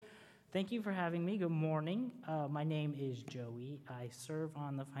Thank you for having me. Good morning. My name is Joey. I serve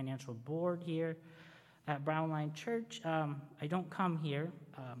on the financial board here at Brownline Church. I don't come here.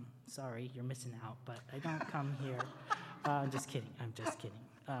 Sorry, you're missing out, but I don't come here. I'm just kidding.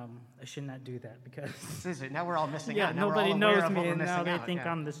 I should not do that because... Now we're all missing yeah, out. Now nobody knows me, and now they out. think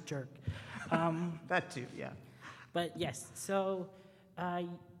I'm this jerk. That too, yeah. But yes, so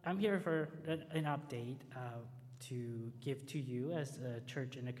I'm here for an update to give to you as a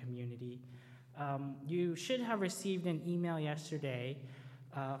church and a community. You should have received an email yesterday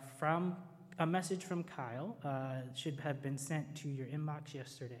from a message from Kyle. It should have been sent to your inbox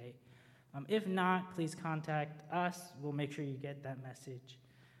yesterday. If not, please contact us. We'll make sure you get that message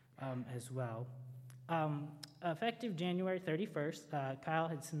as well. Effective January 31st, Kyle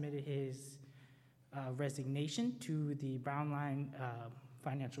had submitted his resignation to the Brownline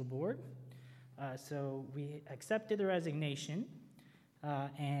Financial Board. So we accepted the resignation,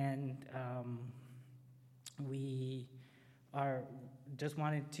 and we just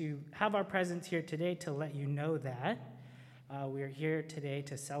wanted to have our presence here today to let you know that. We are here today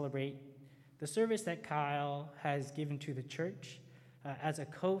to celebrate the service that Kyle has given to the church as a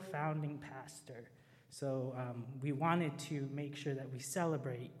co-founding pastor. So we wanted to make sure that we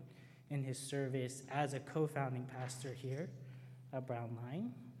celebrate in his service as a co-founding pastor here at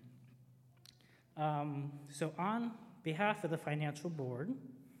Brownline. So on behalf of the financial board,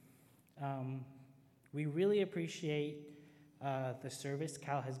 we really appreciate the service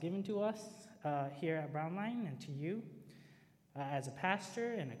Kyle has given to us here at Brownline and to you as a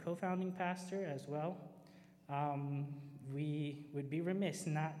pastor and a co-founding pastor as well. We would be remiss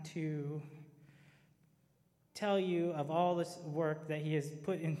not to tell you of all this work that he has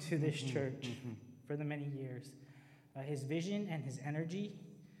put into this church for the many years. His vision and his energy,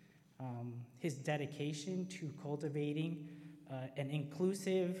 his dedication to cultivating an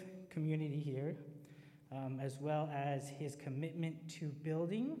inclusive community here, as well as his commitment to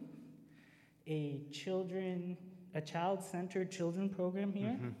building a child-centered children program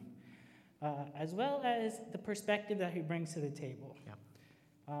here, as well as the perspective that he brings to the table. Yep.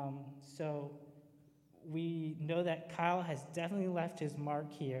 So we know that Kyle has definitely left his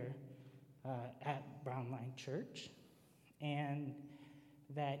mark here at Brownline Church, and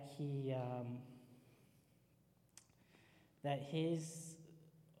that that his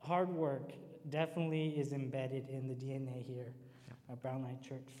hard work definitely is embedded in the DNA here at Brownline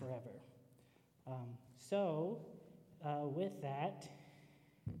Church forever. With that,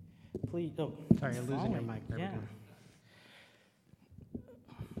 please. Oh, sorry, you're losing your mic. There we go.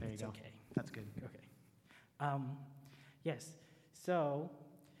 There you go. Okay. That's good. Okay. Yes. So,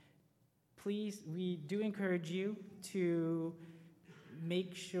 please, we do encourage you to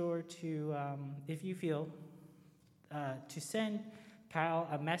make sure to, if you feel, to send Kyle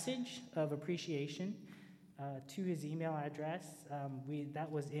a message of appreciation to his email address.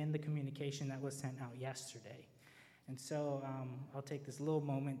 That was in the communication that was sent out yesterday. And so I'll take this little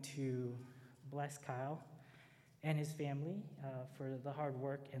moment to bless Kyle and his family for the hard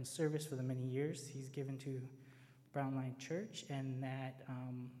work and service for the many years he's given to Brownline Church, and that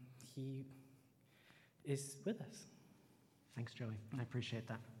he is with us. Thanks, Joey. I appreciate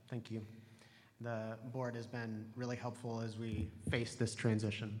that. Thank you. The board has been really helpful as we face this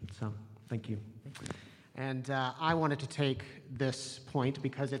transition, so thank you. Thank you. And I wanted to take this point,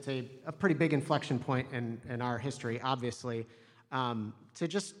 because it's a pretty big inflection point in our history, obviously, to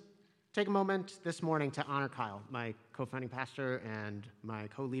just take a moment this morning to honor Kyle, my co-founding pastor and my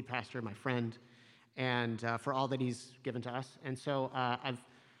co-lead pastor, my friend, and for all that he's given to us. And so I've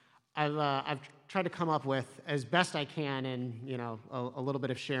tried to come up with, as best I can, and a little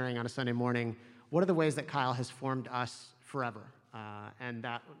bit of sharing on a Sunday morning, what are the ways that Kyle has formed us forever, and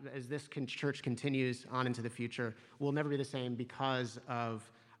that as this church continues on into the future, we'll never be the same because of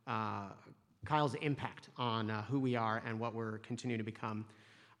Kyle's impact on who we are and what we're continuing to become.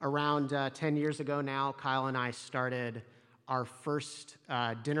 Around 10 years ago now, Kyle and I started our first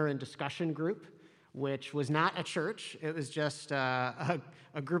dinner and discussion group, which was not a church. It was just a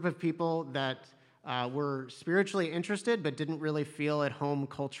group of people that were spiritually interested but didn't really feel at home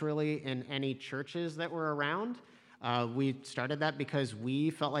culturally in any churches that were around. We started that because we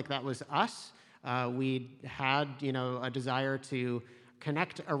felt like that was us. We had, a desire to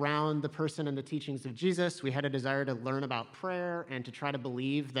connect around the person and the teachings of Jesus. We had a desire to learn about prayer and to try to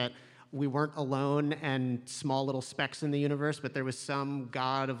believe that we weren't alone and small little specks in the universe, but there was some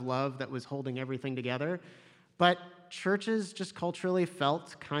God of love that was holding everything together. But churches just culturally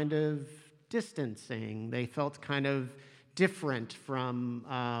felt kind of distancing. They felt kind of different from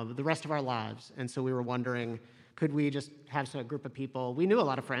the rest of our lives. And so we were wondering, could we just have a group of people? We knew a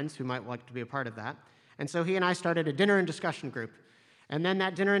lot of friends who might like to be a part of that. And so he and I started a dinner and discussion group. And then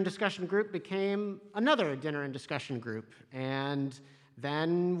that dinner and discussion group became another dinner and discussion group. And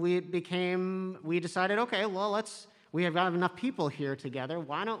then we decided, okay, well, we have got enough people here together.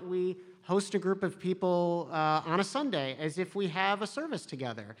 Why don't we host a group of people on a Sunday as if we have a service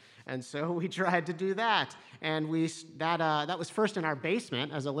together? And so we tried to do that. And that was first in our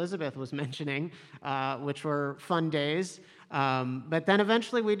basement, as Elizabeth was mentioning, which were fun days. But then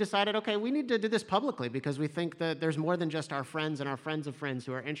eventually we decided, okay, we need to do this publicly because we think that there's more than just our friends and our friends of friends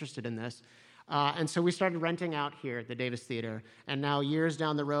who are interested in this. And so we started renting out here at the Davis Theater. And now years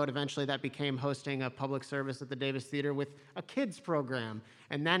down the road, eventually that became hosting a public service at the Davis Theater with a kids program.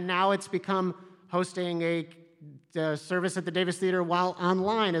 And then now it's become hosting a service at the Davis Theater while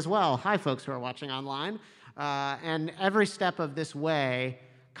online as well. Hi, folks who are watching online. And every step of this way,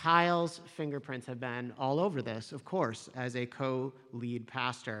 Kyle's fingerprints have been all over this, of course, as a co-lead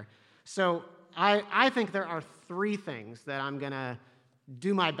pastor. So I think there are three things that I'm going to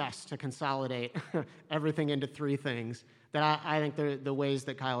do my best to consolidate everything into three things that I think they're the ways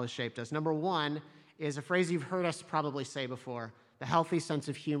that Kyle has shaped us. Number one is a phrase you've heard us probably say before, the healthy sense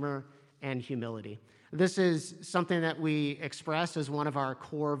of humor and humility. This is something that we express as one of our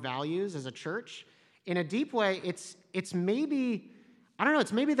core values as a church. In a deep way, it's maybe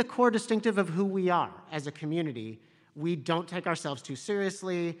the core distinctive of who we are as a community. We don't take ourselves too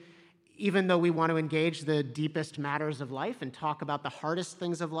seriously, even though we want to engage the deepest matters of life and talk about the hardest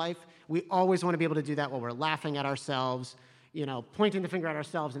things of life. We always want to be able to do that while we're laughing at ourselves, pointing the finger at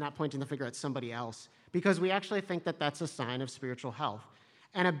ourselves and not pointing the finger at somebody else, because we actually think that that's a sign of spiritual health.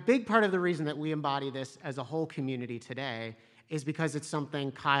 And a big part of the reason that we embody this as a whole community today is because it's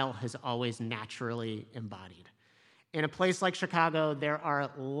something Kyle has always naturally embodied. In a place like Chicago, there are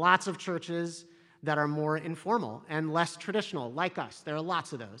lots of churches that are more informal and less traditional, like us. There are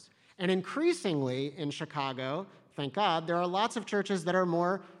lots of those. And increasingly in Chicago, thank God, there are lots of churches that are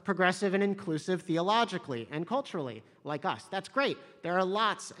more progressive and inclusive theologically and culturally, like us. That's great. There are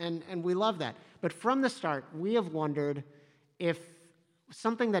lots, and we love that. But from the start, we have wondered if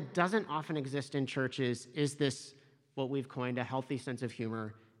something that doesn't often exist in churches is this, what we've coined, a healthy sense of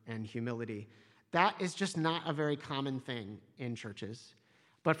humor and humility. That is just not a very common thing in churches.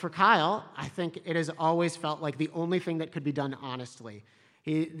 But for Kyle, I think it has always felt like the only thing that could be done honestly.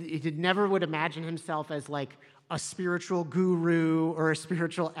 He never would imagine himself as like a spiritual guru or a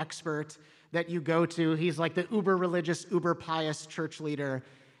spiritual expert that you go to. He's like the uber religious, uber pious church leader.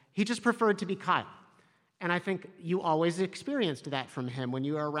 He just preferred to be Kyle. And I think you always experienced that from him when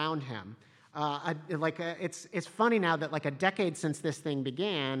you were around him. It's funny now that like a decade since this thing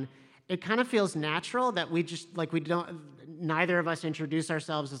began, it kind of feels natural that neither of us introduce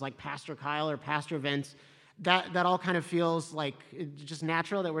ourselves as like Pastor Kyle or Pastor Vince. That all kind of feels like just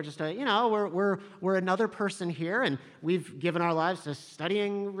natural, that we're just we're another person here, and we've given our lives to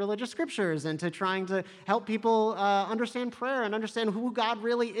studying religious scriptures and to trying to help people understand prayer and understand who God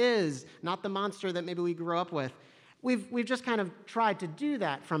really is, not the monster that maybe we grew up with. We've just kind of tried to do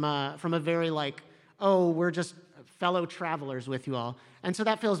that from a very we're just fellow travelers with you all. And so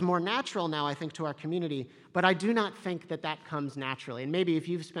that feels more natural now, I think, to our community. But I do not think that comes naturally. And maybe if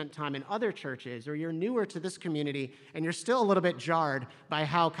you've spent time in other churches or you're newer to this community and you're still a little bit jarred by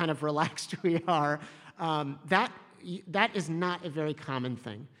how kind of relaxed we are, that is not a very common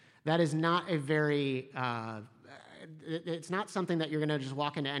thing. That is not a very, it's not something that you're going to just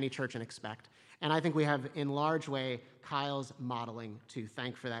walk into any church and expect. And I think we have, in large way, Kyle's modeling to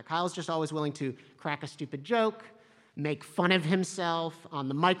thank for that. Kyle's just always willing to crack a stupid joke, make fun of himself on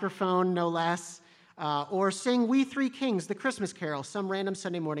the microphone, no less, or sing We Three Kings, the Christmas carol, some random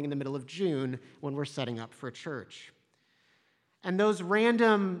Sunday morning in the middle of June when we're setting up for church. And those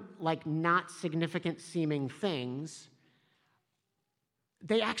random, not significant seeming things,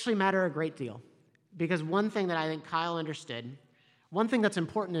 they actually matter a great deal. Because one thing that I think Kyle understood, one thing that's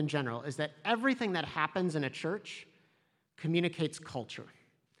important in general, is that everything that happens in a church communicates culture.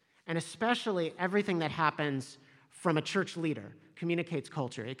 And especially everything that happens from a church leader communicates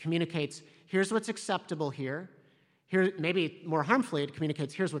culture. It communicates, here's what's acceptable here. Here, maybe more harmfully, it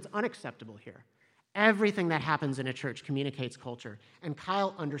communicates, here's what's unacceptable here. Everything that happens in a church communicates culture. And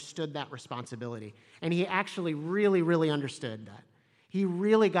Kyle understood that responsibility. And he actually really, really understood that. He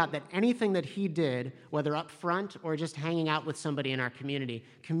really got that anything that he did, whether up front or just hanging out with somebody in our community,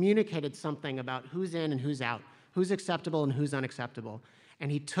 communicated something about who's in and who's out, who's acceptable and who's unacceptable.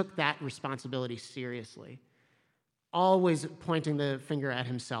 And he took that responsibility seriously. Always pointing the finger at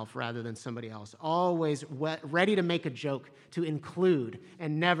himself rather than somebody else. Always ready to make a joke to include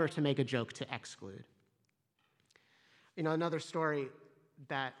and never to make a joke to exclude. Another story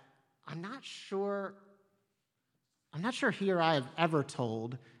that I'm not sure here I have ever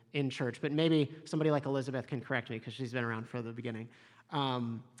told in church, but maybe somebody like Elizabeth can correct me because she's been around from the beginning.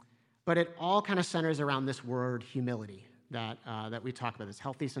 But it all kind of centers around this word humility that we talk about, this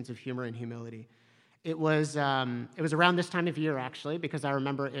healthy sense of humor and humility. It was around this time of year, actually, because I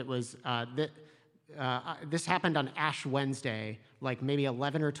remember it was this happened on Ash Wednesday, like maybe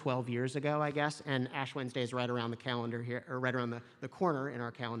 11 or 12 years ago, I guess, and Ash Wednesday is right around the calendar here, or right around the corner in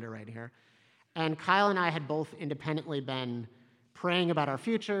our calendar right here. And Kyle and I had both independently been praying about our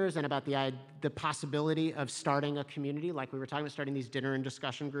futures and about the possibility of starting a community, like we were talking about starting these dinner and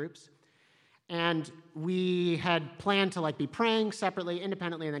discussion groups. And we had planned to be praying separately,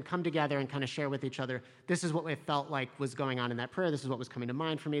 independently, and then come together and kind of share with each other, this is what it felt like was going on in that prayer, this is what was coming to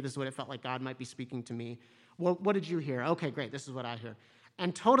mind for me, this is what it felt like God might be speaking to me. Well, what did you hear? Okay, great, this is what I hear.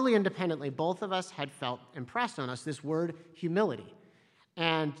 And totally independently, both of us had felt impressed on us this word humility.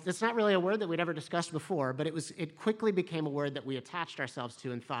 And it's not really a word that we'd ever discussed before, but it quickly became a word that we attached ourselves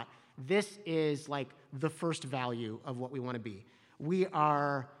to and thought, this is like the first value of what we want to be.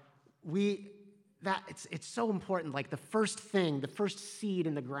 It's so important, like the first thing, the first seed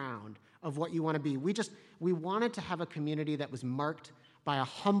in the ground of what you want to be. We wanted to have a community that was marked by a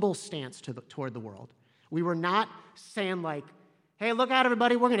humble stance toward the world. We were not saying hey, look out,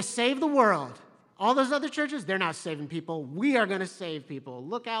 everybody, we're going to save the world. All those other churches, they're not saving people. We are going to save people.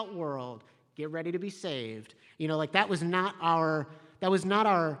 Look out, world. Get ready to be saved. That was not our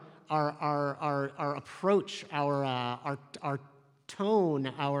approach, our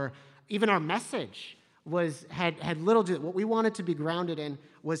tone, even our message had little to do. What we wanted to be grounded in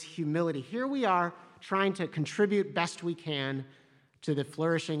was humility. Here we are trying to contribute best we can to the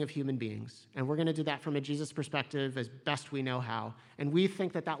flourishing of human beings. And we're going to do that from a Jesus perspective as best we know how. And we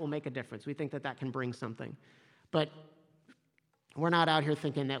think that will make a difference. We think that can bring something. But we're not out here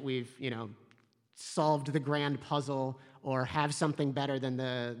thinking that we've, solved the grand puzzle or have something better than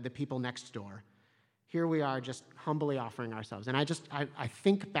the people next door. Here we are just humbly offering ourselves. And I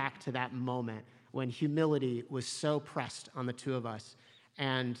think back to that moment when humility was so pressed on the two of us.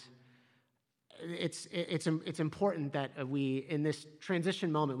 And it's important that we, in this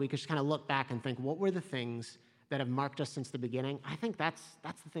transition moment, we could just kind of look back and think, what were the things that have marked us since the beginning? I think that's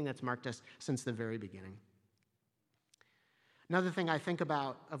the thing that's marked us since the very beginning. Another thing I think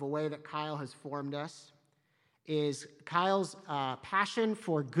about of a way that Kyle has formed us is Kyle's passion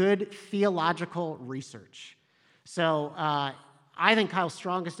for good theological research. So I think Kyle's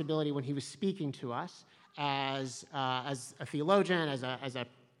strongest ability when he was speaking to us as a theologian, as a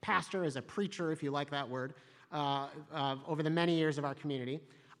pastor, as a preacher, if you like that word, over the many years of our community,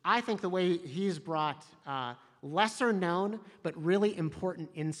 I think the way he's brought lesser known but really important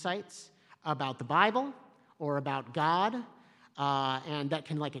insights about the Bible or about God, and that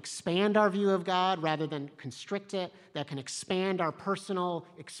can expand our view of God rather than constrict it, that can expand our personal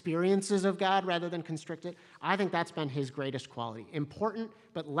experiences of God rather than constrict it. I think that's been his greatest quality. Important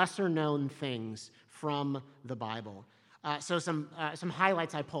but lesser known things from the Bible. So some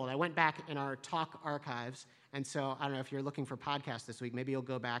highlights I pulled. I went back in our talk archives, and so I don't know if you're looking for podcasts this week, maybe you'll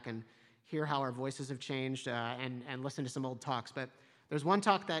go back and hear how our voices have changed and listen to some old talks. But there's one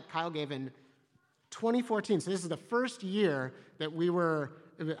talk that Kyle gave in 2014. So this is the first year that we were,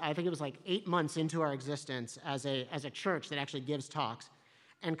 I think it was 8 months into our existence as a church that actually gives talks.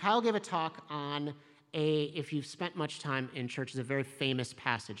 And Kyle gave a talk on if you've spent much time in church, is a very famous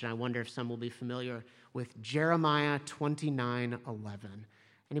passage. And I wonder if some will be familiar with Jeremiah 29:11.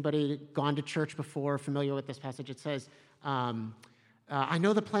 Anybody gone to church before, familiar with this passage? It says, I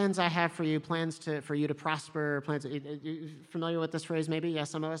know the plans I have for you, for you to prosper, familiar with this phrase maybe? Yeah,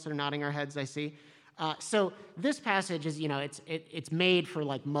 some of us are nodding our heads, I see. So this passage is, it's made for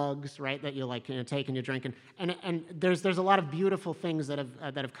mugs, right, that you take and you drink. And there's a lot of beautiful things that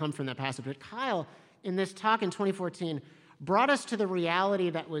have come from that passage. But Kyle, in this talk in 2014, brought us to the reality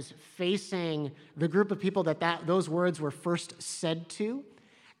that was facing the group of people that those words were first said to.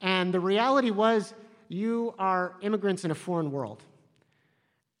 And the reality was, you are immigrants in a foreign world.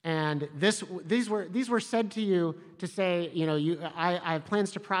 And these were said to you to say, I have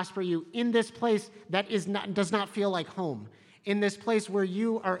plans to prosper you in this place that does not feel like home, in this place where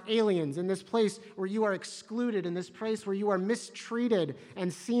you are aliens, in this place where you are excluded, in this place where you are mistreated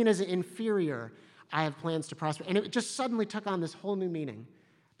and seen as inferior. I have plans to prosper. And it just suddenly took on this whole new meaning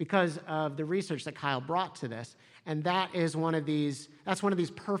because of the research that Kyle brought to this. And that's one of these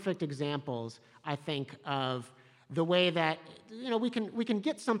perfect examples, I think, of the way that we can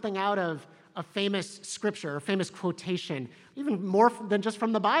get something out of a famous scripture, a famous quotation, even more than just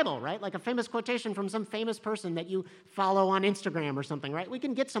from the Bible, right? Like a famous quotation from some famous person that you follow on Instagram or something, right? We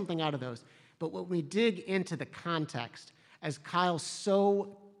can get something out of those. But when we dig into the context, as Kyle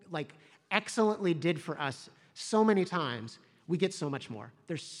so excellently did for us so many times, we get so much more.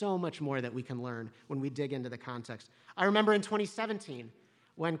 There's so much more that we can learn when we dig into the context. I remember in 2017,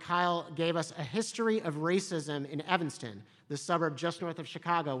 when Kyle gave us a history of racism in Evanston, the suburb just north of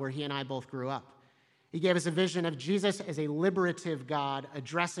Chicago where he and I both grew up. He gave us a vision of Jesus as a liberative God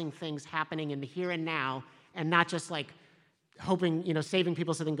addressing things happening in the here and now and not just hoping, saving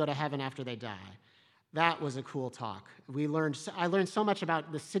people so they can go to heaven after they die. That was a cool talk. I learned so much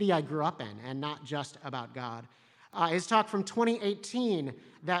about the city I grew up in and not just about God. His talk from 2018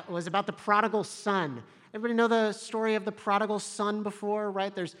 that was about the prodigal son. Everybody know the story of the prodigal son before,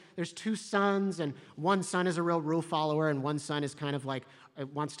 right? There's two sons, and one son is a real rule follower, and one son is kind of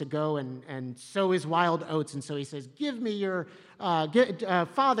wants to go and sow his wild oats, and so he says,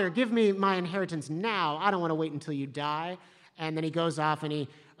 Father, give me my inheritance now. I don't want to wait until you die. And then he goes off and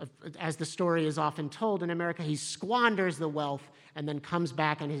as the story is often told in America, he squanders the wealth and then comes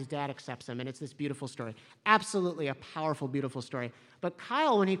back and his dad accepts him. And it's this beautiful story. Absolutely a powerful, beautiful story. But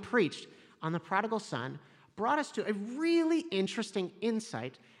Kyle, when he preached on the prodigal son, brought us to a really interesting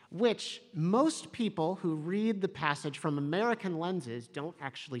insight, which most people who read the passage from American lenses don't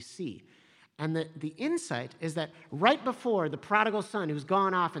actually see. And the insight is that right before the prodigal son, who's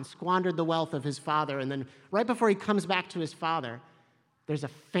gone off and squandered the wealth of his father, and then right before he comes back to his father, there's a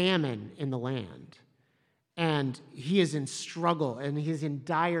famine in the land. And he is in struggle, and he's in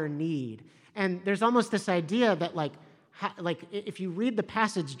dire need. And there's almost this idea that, if you read the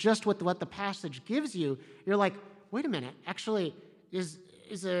passage just what the passage gives you, you're like, wait a minute, actually, is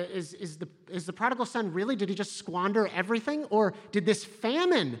the prodigal son really, did he just squander everything? Or did this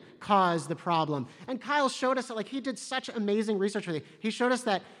famine cause the problem? And Kyle showed us that, he did such amazing research with it. He showed us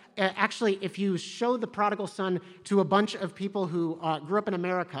that actually, if you show the prodigal son to a bunch of people who grew up in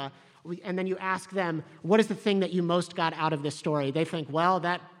America, and then you ask them, what is the thing that you most got out of this story? They think, well,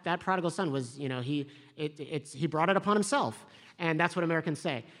 that prodigal son was, he brought it upon himself. And that's what Americans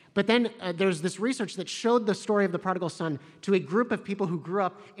say. But then there's this research that showed the story of the prodigal son to a group of people who grew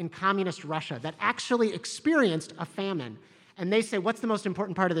up in communist Russia that actually experienced a famine. And they say, what's the most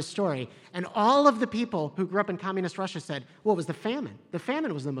important part of this story? And all of the people who grew up in communist Russia said, well, it was the famine. The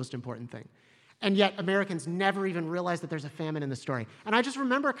famine was the most important thing. And yet Americans never even realized that there's a famine in the story. And I just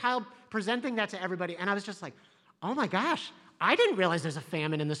remember Kyle presenting that to everybody, and I was just like, oh my gosh, I didn't realize there's a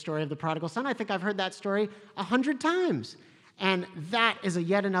famine in the story of the prodigal son. I think I've heard that story 100 times. And that is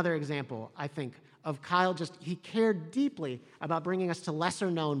yet another example, I think, of Kyle he cared deeply about bringing us to lesser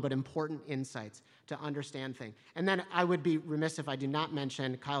known but important insights to understand things. And then I would be remiss if I do not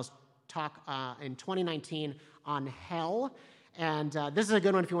mention Kyle's talk in 2019 on hell. And this is a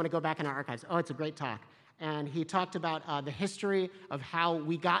good one if you want to go back in our archives. Oh, it's a great talk. And he talked about the history of how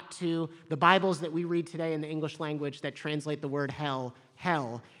we got to the Bibles that we read today in the English language that translate the word hell.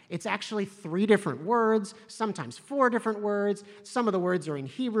 It's actually 3 different words, sometimes 4 different words. Some of the words are in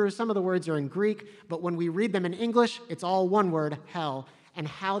Hebrew, some of the words are in Greek, but when we read them in English, it's all one word, hell, and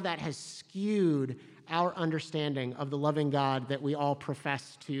how that has skewed our understanding of the loving God that we all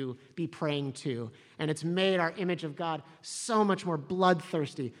profess to be praying to. And it's made our image of God so much more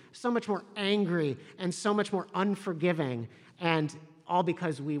bloodthirsty, so much more angry, and so much more unforgiving, and all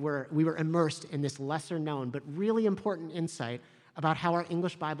because we were immersed in this lesser known but really important insight about how our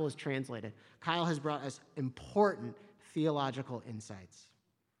English Bible is translated. Kyle has brought us important theological insights.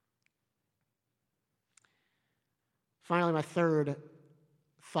 Finally, my third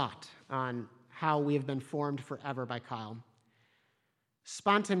thought on how we have been formed forever by Kyle.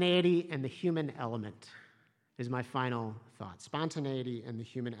 Spontaneity and the human element is my final thought. Spontaneity and the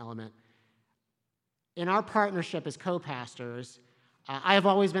human element. In our partnership as co-pastors, I have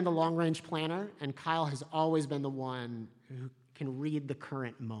always been the long-range planner, and Kyle has always been the one who can read the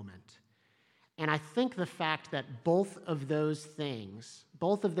current moment. And I think the fact that both of those things,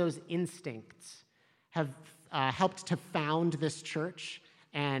 both of those instincts have helped to found this church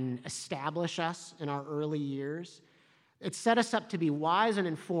and establish us in our early years. It set us up to be wise and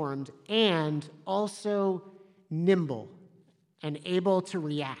informed and also nimble and able to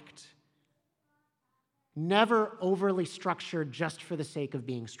react. Never overly structured just for the sake of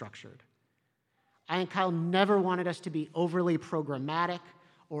being structured. I think Kyle never wanted us to be overly programmatic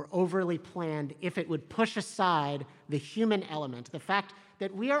or overly planned if it would push aside the human element, the fact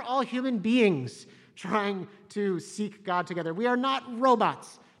that we are all human beings trying to seek God together. We are not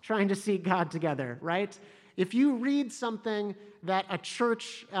robots trying to seek God together, right? If you read something that a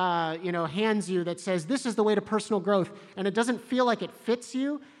church hands you that says this is the way to personal growth and it doesn't feel like it fits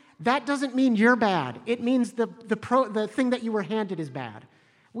you, that doesn't mean you're bad. It means the thing that you were handed is bad.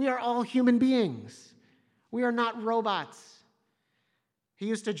 We are all human beings. We are not robots. He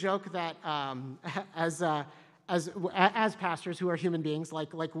used to joke that as pastors who are human beings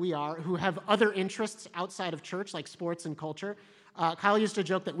like we are, who have other interests outside of church, like sports and culture, Kyle used to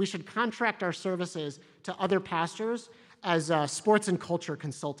joke that we should contract our services to other pastors as sports and culture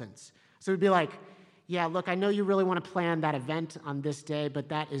consultants. So it'd be like, yeah, look, I know you really want to plan that event on this day, but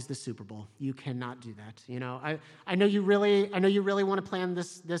that is the Super Bowl. You cannot do that. I know you really want to plan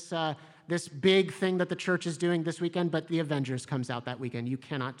this big thing that the church is doing this weekend, but the Avengers comes out that weekend. You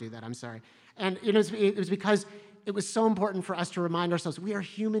cannot do that. I'm sorry. And it was because it was so important for us to remind ourselves we are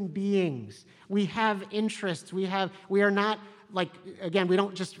human beings. We have interests. We are not again, we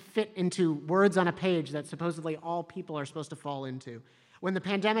don't just fit into words on a page that supposedly all people are supposed to fall into. When the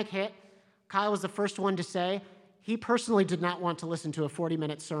pandemic hit, Kyle was the first one to say he personally did not want to listen to a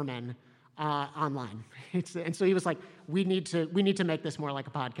 40-minute sermon online. And so he was like, we need to make this more like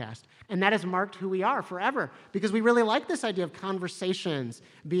a podcast. And that has marked who we are forever, because we really like this idea of conversations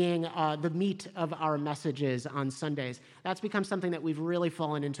being the meat of our messages on Sundays. That's become something that we've really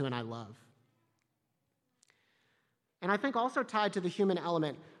fallen into and I love. And I think also tied to the human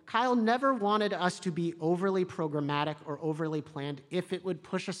element, Kyle never wanted us to be overly programmatic or overly planned if it would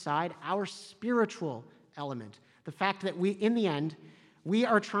push aside our spiritual element. The fact that in the end, we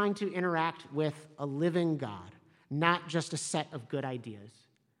are trying to interact with a living God, not just a set of good ideas,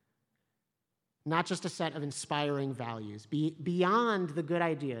 not just a set of inspiring values. Beyond the good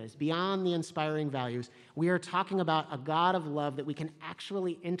ideas, beyond the inspiring values, we are talking about a God of love that we can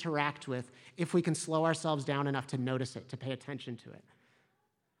actually interact with if we can slow ourselves down enough to notice it, to pay attention to it.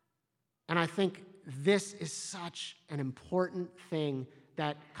 And I think this is such an important thing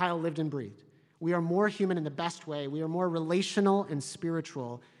that Kyle lived and breathed. We are more human in the best way. We are more relational and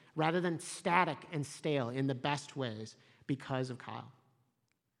spiritual rather than static and stale in the best ways because of Kyle.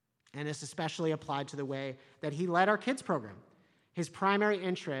 And this especially applied to the way that he led our kids program. His primary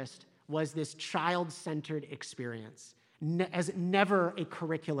interest was this child-centered experience, as never a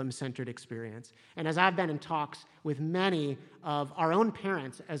curriculum-centered experience. And as I've been in talks with many of our own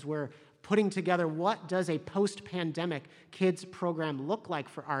parents as we're putting together what does a post-pandemic kids program look like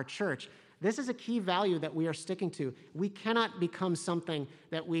for our church, this is a key value that we are sticking to. We cannot become something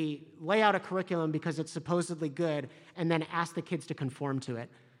that we lay out a curriculum because it's supposedly good and then ask the kids to conform to it.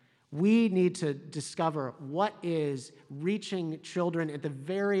 We need to discover what is reaching children at the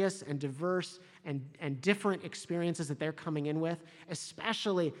various and diverse and different experiences that they're coming in with,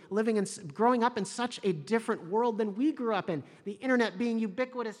 especially growing up in such a different world than we grew up in. The internet being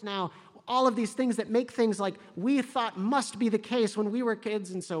ubiquitous now, all of these things that make things like we thought must be the case when we were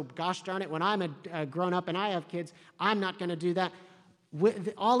kids, and so gosh darn it, when I'm a grown up and I have kids, I'm not going to do that.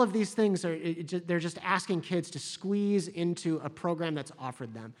 All of these things they're just asking kids to squeeze into a program that's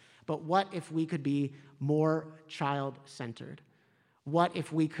offered them. But what if we could be more child-centered? What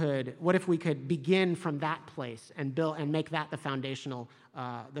if we could begin from that place and build and make that the foundational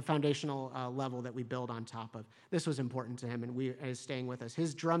level that we build on top of? This was important to him, and is staying with us.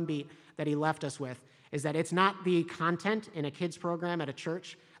 His drumbeat that he left us with is that it's not the content in a kids program at a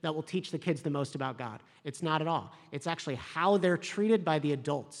church that will teach the kids the most about God. It's not at all. It's actually how they're treated by the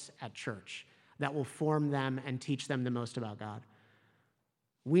adults at church that will form them and teach them the most about God.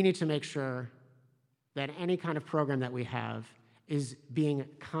 We need to make sure that any kind of program that we have is being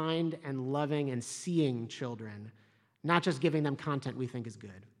kind and loving and seeing children, not just giving them content we think is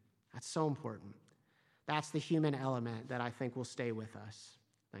good. That's so important. That's the human element that I think will stay with us.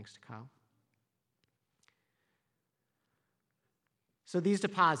 Thanks to Kyle. So these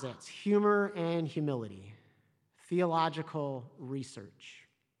deposits, humor and humility, theological research,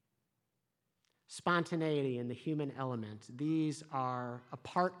 spontaneity and the human element, these are a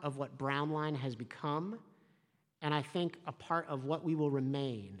part of what Brownline has become, and I think a part of what we will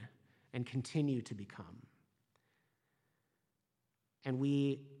remain and continue to become. And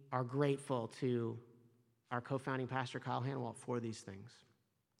we are grateful to our co-founding pastor, Kyle Hanawalt, for these things.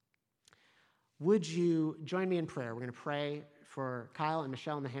 Would you join me in prayer? We're going to pray for Kyle and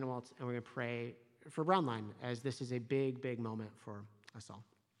Michelle and the Hanawalts, and we're going to pray for Brownline, as this is a big, big moment for us all.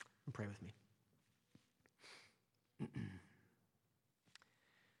 And pray with me.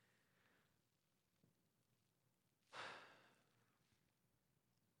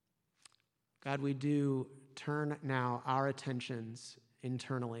 God, we do turn now our attentions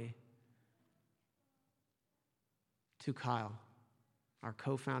internally to Kyle, our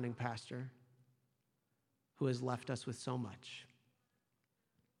co-founding pastor, who has left us with so much.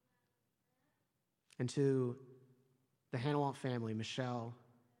 And to the Hanawalt family, Michelle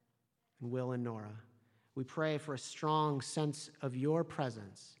and Will and Nora, we pray for a strong sense of your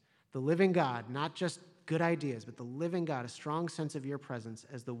presence, the living God, not just good ideas, but the living God, a strong sense of your presence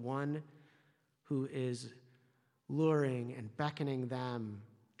as the one who is luring and beckoning them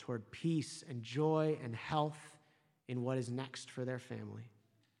toward peace and joy and health in what is next for their family.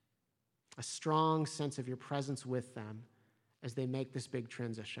 A strong sense of your presence with them as they make this big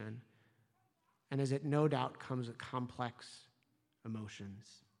transition, and as it no doubt comes with complex emotions.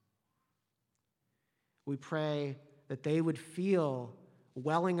 We pray that they would feel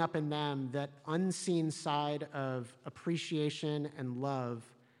welling up in them that unseen side of appreciation and love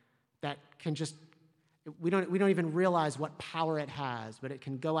that can just, we don't even realize what power it has, but it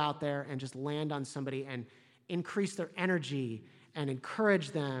can go out there and just land on somebody and increase their energy and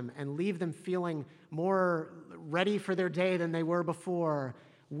encourage them and leave them feeling more ready for their day than they were before.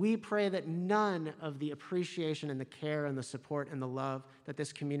 We pray that none of the appreciation and the care and the support and the love that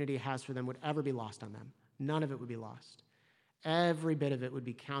this community has for them would ever be lost on them. None of it would be lost. Every bit of it would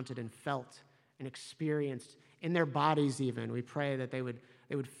be counted and felt and experienced in their bodies even. We pray that they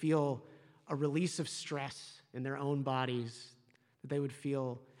would feel a release of stress in their own bodies, that they would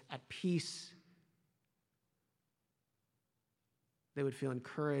feel at peace. They would feel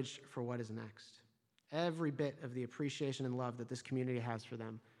encouraged for what is next. Every bit of the appreciation and love that this community has for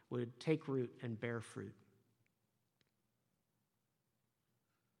them would take root and bear fruit.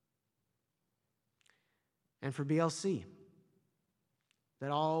 And for BLC,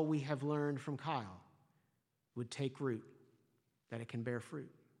 that all we have learned from Kyle would take root, that it can bear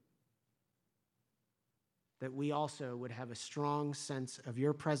fruit. That we also would have a strong sense of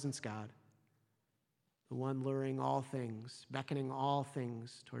your presence, God, the one luring all things, beckoning all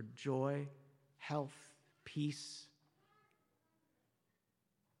things toward joy, health, peace,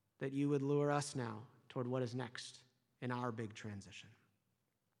 that you would lure us now toward what is next in our big transition.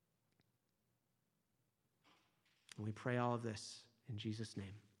 And we pray all of this in Jesus'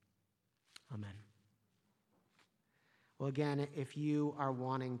 name. Amen. Well, again, if you are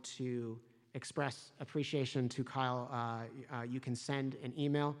wanting to express appreciation to Kyle, you can send an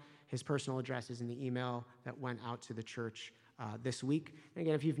email. His personal address is in the email that went out to the church this week. And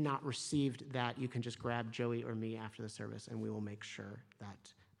again, if you've not received that, you can just grab Joey or me after the service, and we will make sure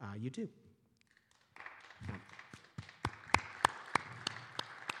that you do.